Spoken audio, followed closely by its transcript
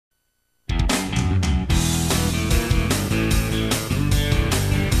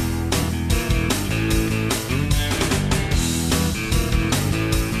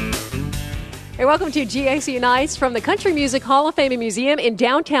Hey, welcome to GAC Nights from the Country Music Hall of Fame and Museum in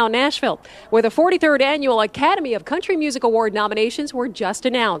downtown Nashville, where the 43rd Annual Academy of Country Music Award nominations were just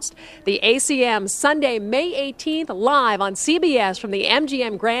announced. The ACM, Sunday, May 18th, live on CBS from the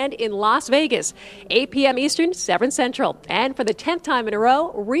MGM Grand in Las Vegas, 8 p.m. Eastern, 7 Central. And for the 10th time in a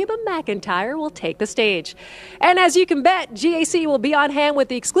row, Reba McEntire will take the stage. And as you can bet, GAC will be on hand with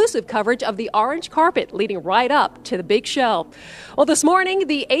the exclusive coverage of the orange carpet leading right up to the big show. Well, this morning,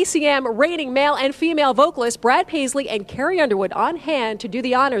 the ACM reigning male and female vocalists Brad Paisley and Carrie Underwood on hand to do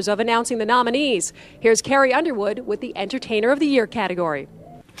the honors of announcing the nominees. Here's Carrie Underwood with the Entertainer of the Year category.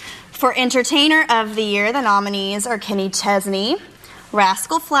 For Entertainer of the Year, the nominees are Kenny Chesney,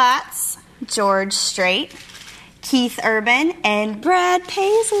 Rascal Flatts, George Strait, Keith Urban, and Brad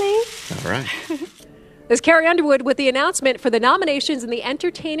Paisley. All right. There's Carrie Underwood with the announcement for the nominations in the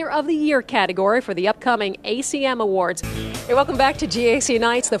Entertainer of the Year category for the upcoming ACM Awards. Hey, welcome back to GAC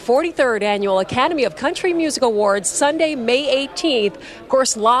Nights, the 43rd Annual Academy of Country Music Awards, Sunday, May 18th. Of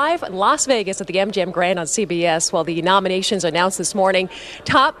course, live in Las Vegas at the MGM Grand on CBS. Well, the nominations announced this morning.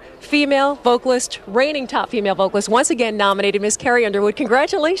 Top female vocalist, reigning top female vocalist, once again nominated, Miss Carrie Underwood.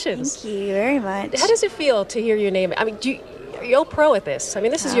 Congratulations. Thank you very much. How does it feel to hear your name? I mean, you're pro at this. I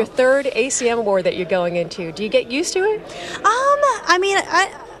mean, this is your third ACM award that you're going into. Do you get used to it?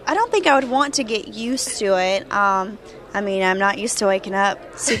 I don't think I would want to get used to it. I'm not used to waking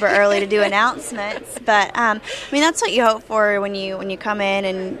up super early to do announcements, but that's what you hope for when you come in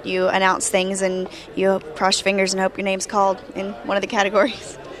and you announce things and you cross your fingers and hope your name's called in one of the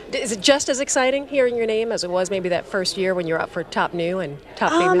categories. Is it just as exciting hearing your name as it was maybe that first year when you were up for top new and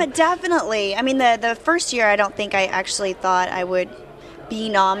top female? Definitely. I mean, the first year I don't think I actually thought I would be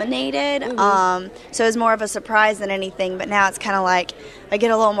nominated. Mm-hmm. So it was more of a surprise than anything, but now it's kind of like I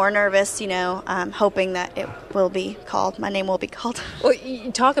get a little more nervous, hoping that it will be called. My name will be called. Well,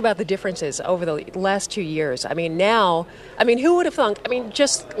 you talk about the differences over the last 2 years. I mean, who would have thunk? I mean,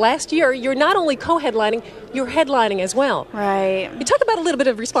 just last year, you're not only co-headlining, you're headlining as well. Right. You talk about a little bit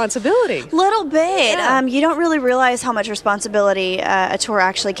of responsibility. Little bit. Yeah. You don't really realize how much responsibility a tour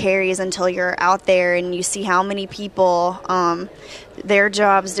actually carries until you're out there and you see how many people their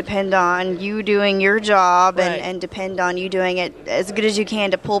jobs depend on you doing your job, right, and depend on you doing it as good as you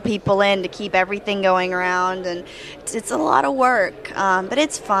can to pull people in to keep everything going around, and it's a lot of work, but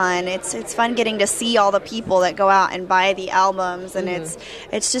it's fun. It's fun getting to see all the people that go out and buy the albums, and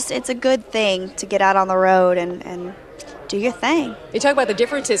it's a good thing to get out on the road and do your thing. You talk about the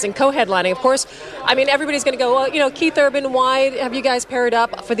differences in co-headlining. Of course, I mean, everybody's going to go, well, Keith Urban, why have you guys paired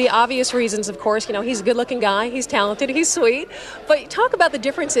up? For the obvious reasons, of course. He's a good-looking guy. He's talented. He's sweet. But talk about the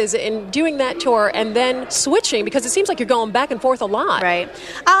differences in doing that tour and then switching, because it seems like you're going back and forth a lot. Right.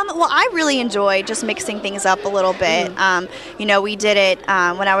 Well, I really enjoy just mixing things up a little bit. We did it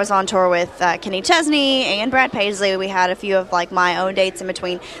when I was on tour with Kenny Chesney and Brad Paisley. We had a few of my own dates in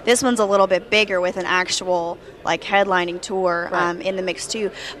between. This one's a little bit bigger with an actual headlining tour in the mix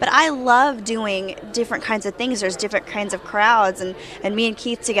too. But I love doing different kinds of things. There's different kinds of crowds, and me and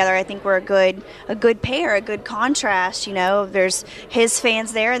Keith together, I think we're a good pair, a good contrast. There's his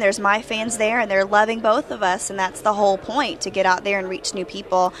fans there and there's my fans there, and they're loving both of us, and that's the whole point, to get out there and reach new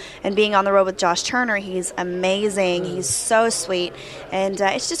people. And being on the road with Josh Turner, he's amazing. He's so sweet, and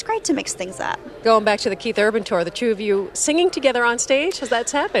it's just great to mix things up. Going back to the Keith Urban tour, the two of you singing together on stage,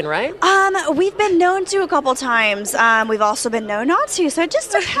 that's happened, right? We've been known to a couple times. We've also been known not to, so it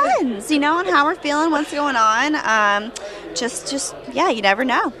just depends, on how we're feeling, what's going on. You never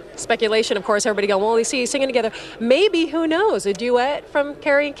know. Speculation, of course, everybody going, well, we see you singing together. Maybe, who knows, a duet from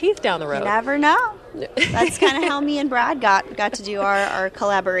Carrie and Keith down the road. You never know. That's kind of how me and Brad got to do our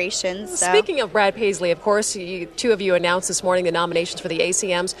collaborations. So. Speaking of Brad Paisley, of course, two of you announced this morning the nominations for the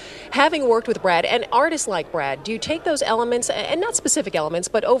ACMs. Having worked with Brad and artists like Brad, do you take those elements, and not specific elements,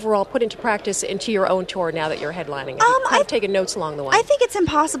 but overall put into practice into your own tour now that you're headlining? I've taken notes along the way. I think it's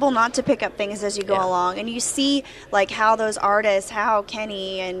impossible not to pick up things as you go along, and you see how those artists, how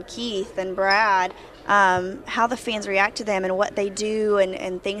Kenny and Keith and Brad, how the fans react to them and what they do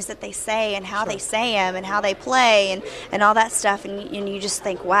and things that they say and how they say them and how they play and all that stuff, and you just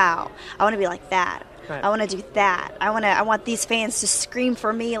think, wow, I want to be like that. Right. I want to do that. I want these fans to scream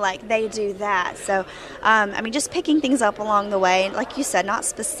for me like they do that. So, just picking things up along the way, like you said, not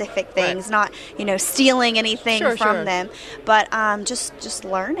specific things, not stealing anything from them, but just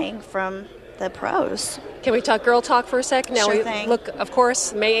learning from the pros. Can we talk girl talk for a sec? Now Sure thing. Look, of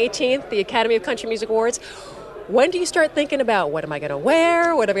course, May 18th, the Academy of Country Music Awards. When do you start thinking about what am I going to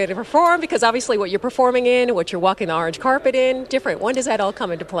wear, what am I going to perform? Because obviously what you're performing in, what you're walking the orange carpet in, different. When does that all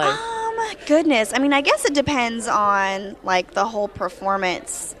come into play? Goodness, I mean, I guess it depends on like the whole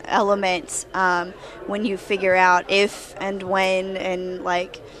performance element when you figure out if and when and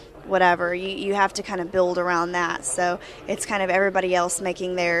like whatever. You have to kind of build around that. So it's kind of everybody else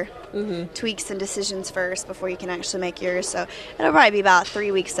making their tweaks and decisions first before you can actually make yours. So it'll probably be about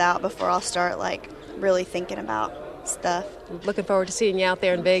 3 weeks out before I'll start like really thinking about stuff. Looking forward to seeing you out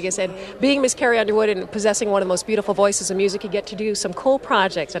there in Vegas. And being Miss Carrie Underwood and possessing one of the most beautiful voices of music, you get to do some cool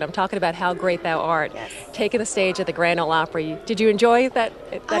projects. And I'm talking about How Great Thou Art, taking the stage at the Grand Ole Opry. Did you enjoy that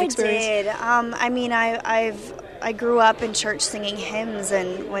experience? I did. I mean, I grew up in church singing hymns,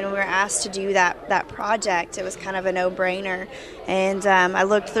 and when we were asked to do that project, it was kind of a no-brainer. And I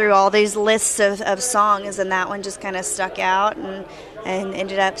looked through all these lists of songs, and that one just kind of stuck out, and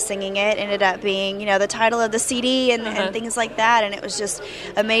ended up singing it. Ended up being, the title of the CD and things like that. And it was just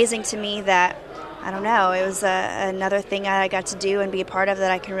amazing to me that, I don't know, it was another thing I got to do and be a part of that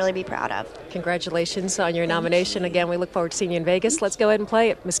I can really be proud of. Congratulations on your nomination. Again, we look forward to seeing you in Vegas. Let's go ahead and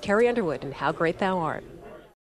play it. Miss Carrie Underwood and How Great Thou Art.